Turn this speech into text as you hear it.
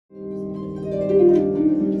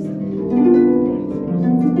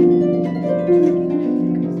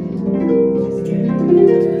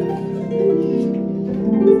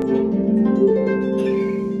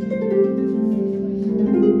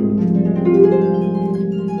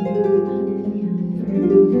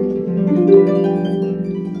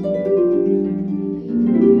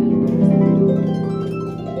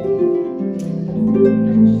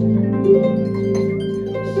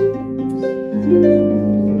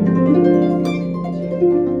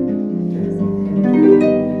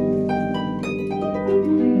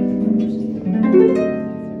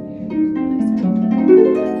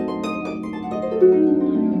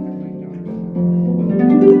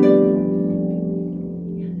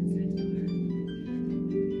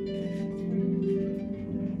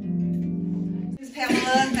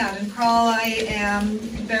Pamela Madden-Krall. I am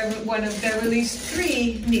one of Beverly's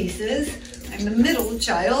 3 nieces. I'm the middle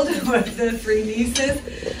child of the 3 nieces.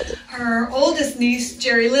 Her oldest niece,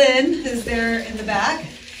 Jerri-Lynn, is there in the back.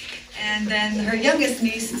 And then her youngest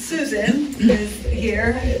niece, Susan, is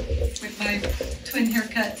here with my twin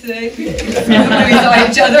haircut today. We saw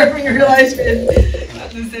each other, we realized we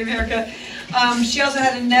had the same haircut. She also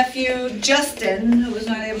had a nephew, Justin, who was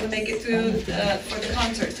not able to make it through for the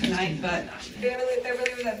concert tonight, but Beverly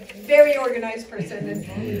was a very organized person and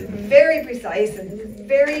very precise and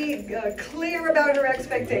very clear about her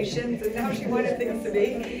expectations and how she wanted things to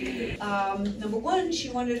be. Number one, she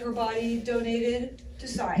wanted her body donated to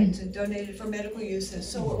science and donated for medical uses.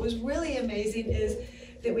 So what was really amazing is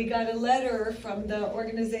that we got a letter from the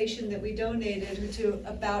organization that we donated her to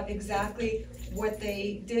about exactly what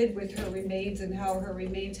they did with her remains and how her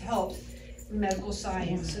remains helped medical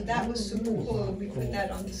science. So that was super cool, and we put that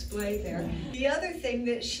on display there. The other thing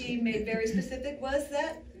that she made very specific was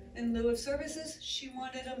that in lieu of services, she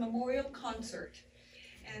wanted a memorial concert.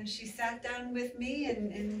 And she sat down with me,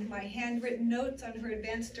 and in my handwritten notes on her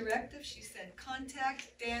advance directive, she said,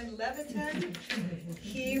 contact Dan Levitan.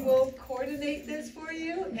 He will coordinate this for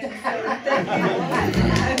you. And so thank you.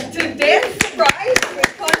 And to Dan's surprise, we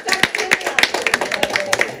contacted him.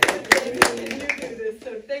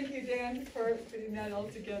 So thank you, Dan, for putting that all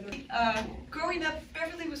together. Growing up,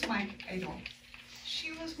 Beverly was my idol.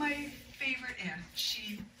 She was my favorite aunt.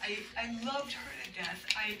 I loved her to death.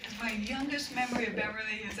 My youngest memory of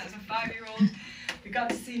Beverly is as a 5-year-old, we got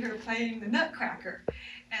to see her playing the Nutcracker.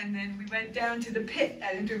 And then we went down to the pit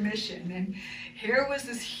at intermission, and here was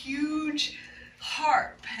this huge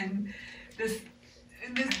harp, and this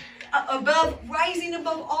rising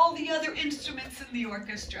above all the other instruments in the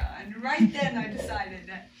orchestra. And right then I decided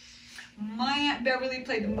that my Aunt Beverly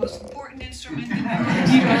played the most important instrument in the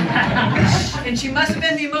orchestra. And she must have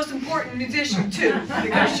been the most important musician too,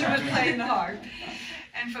 because she was playing the harp.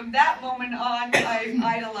 And from that moment on, I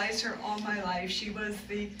idolized her all my life. She was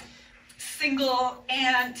the single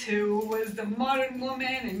aunt who was the modern woman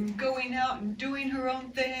and going out and doing her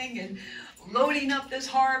own thing and loading up this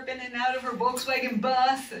harp in and out of her Volkswagen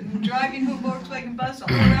bus and driving her Volkswagen bus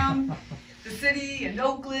all around the city and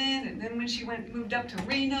Oakland, and then when she moved up to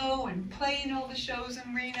Reno and playing all the shows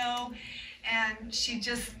in Reno. And she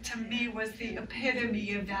just, to me, was the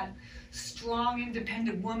epitome of that strong,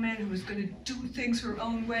 independent woman who was going to do things her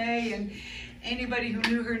own way. And anybody who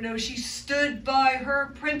knew her knows she stood by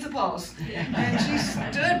her principles. And she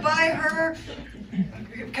stood by her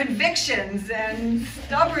convictions and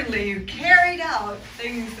stubbornly carried out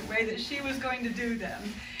things the way that she was going to do them.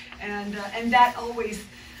 And that always,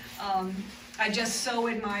 I just so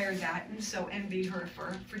admired that and so envied her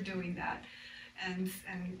for doing that.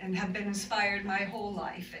 And have been inspired my whole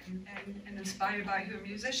life and inspired by her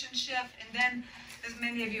musicianship. And then, as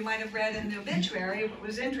many of you might have read in the obituary, what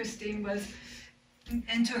was interesting was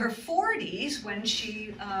into her 40s, when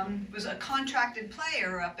she was a contracted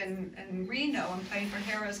player up in Reno and playing for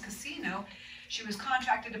Harrah's Casino, she was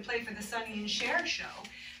contracted to play for the Sonny and Cher show.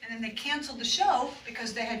 And then they canceled the show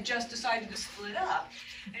because they had just decided to split up.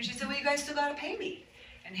 And she said, well, you guys still gotta pay me.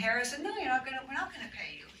 And Harrah said, no, we're not gonna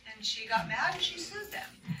pay you. And she got mad and she sued them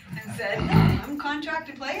and said, no, I'm a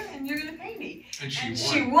contracted player and you're going to pay me. And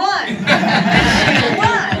she won.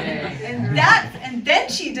 And then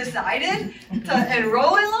she decided to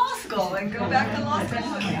enroll in law school and go back to law school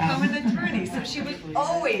and become an attorney. So she was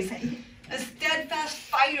always a steadfast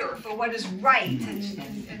fighter for what is right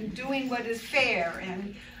and doing what is fair,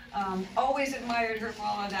 and always admired her for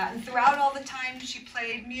all of that. And throughout all the time she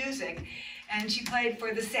played music. And she played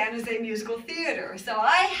for the San Jose Musical Theater. So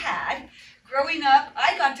growing up,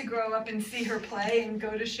 I got to grow up and see her play and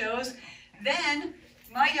go to shows. Then,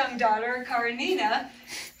 my young daughter, Karanina,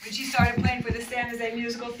 when she started playing for the San Jose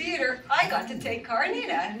Musical Theater, I got to take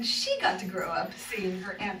Karanina, and she got to grow up seeing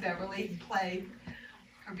her Aunt Beverly play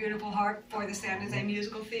her beautiful harp for the San Jose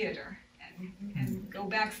Musical Theater, and go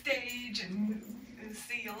backstage and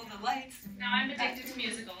see all the lights. Now I'm addicted to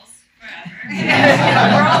musicals forever.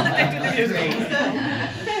 Yeah, we're all addicted to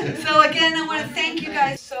musicals. So again, I want to thank you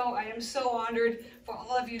guys. So I am so honored for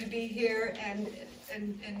all of you to be here and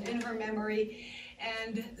in her memory.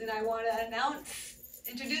 And then I want to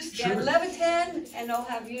introduce Dan Levitan, and I'll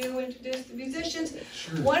have you introduce the musicians.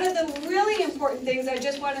 Sure. One of the really important things I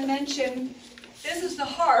just want to mention, this is the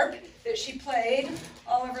harp that she played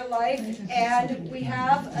all of her life, and we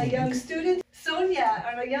have a young student, Saumya,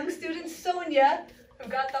 who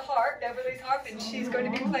got the harp, Beverly's harp, and she's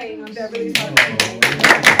going to be playing on Beverly's harp.